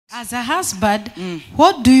As a husband,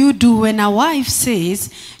 what do you do when a wife says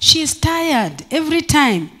she's tired every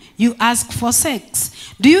time you ask for sex?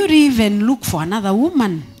 Do you even look for another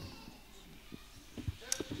woman?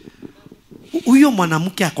 Huyo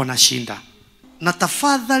mwanamke ako na shinda. Na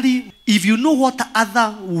tafadhali, if you know what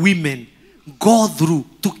other women go through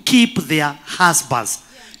to keep their husbands,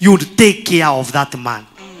 you would take care of that man.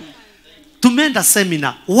 Tumeenda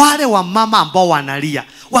seminar, wale wa mama ambao wanalia,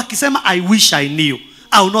 wakisema I wish I knew,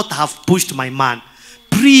 I would not have pushed my man.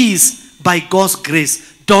 Please, by God's grace,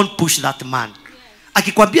 don't push that man.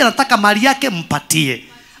 Akikwambia nataka mali yake mpatie.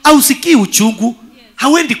 Au sikii uchungu,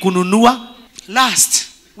 hawendi kununua. Last,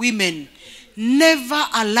 women, never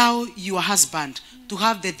allow your husband to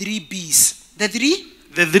have the 3 B's. The 3?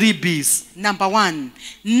 The 3 B's. Number 1,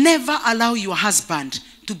 never allow your husband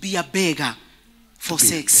to be a beggar for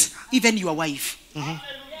sex. Even your wife.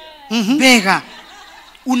 Beggar.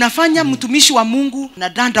 Unafanya mtumishi wa Mungu na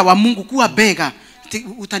danda wa Mungu kuwa beggar.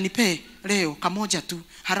 Utanipe leo kamoja tu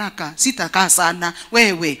haraka, sitakaa sana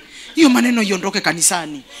wewe. Hiyo maneno iondoke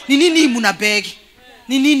kanisani. Ni nini muna beg?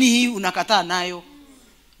 Ni nini hii unakataa nayo?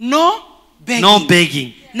 No begging. No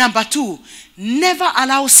begging. Number 2, never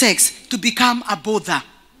allow sex to become a bother.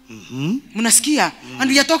 Munasikia?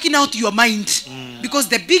 And we are talking out your mind. Because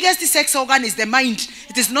the biggest sex organ is the mind.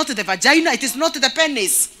 It is not the vagina, it is not the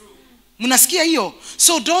penis. Munasikia hiyo?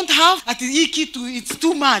 So don't have at it's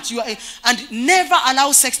too much. And never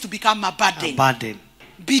allow sex to become a burden. A burden.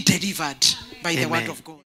 Be delivered by the word of God.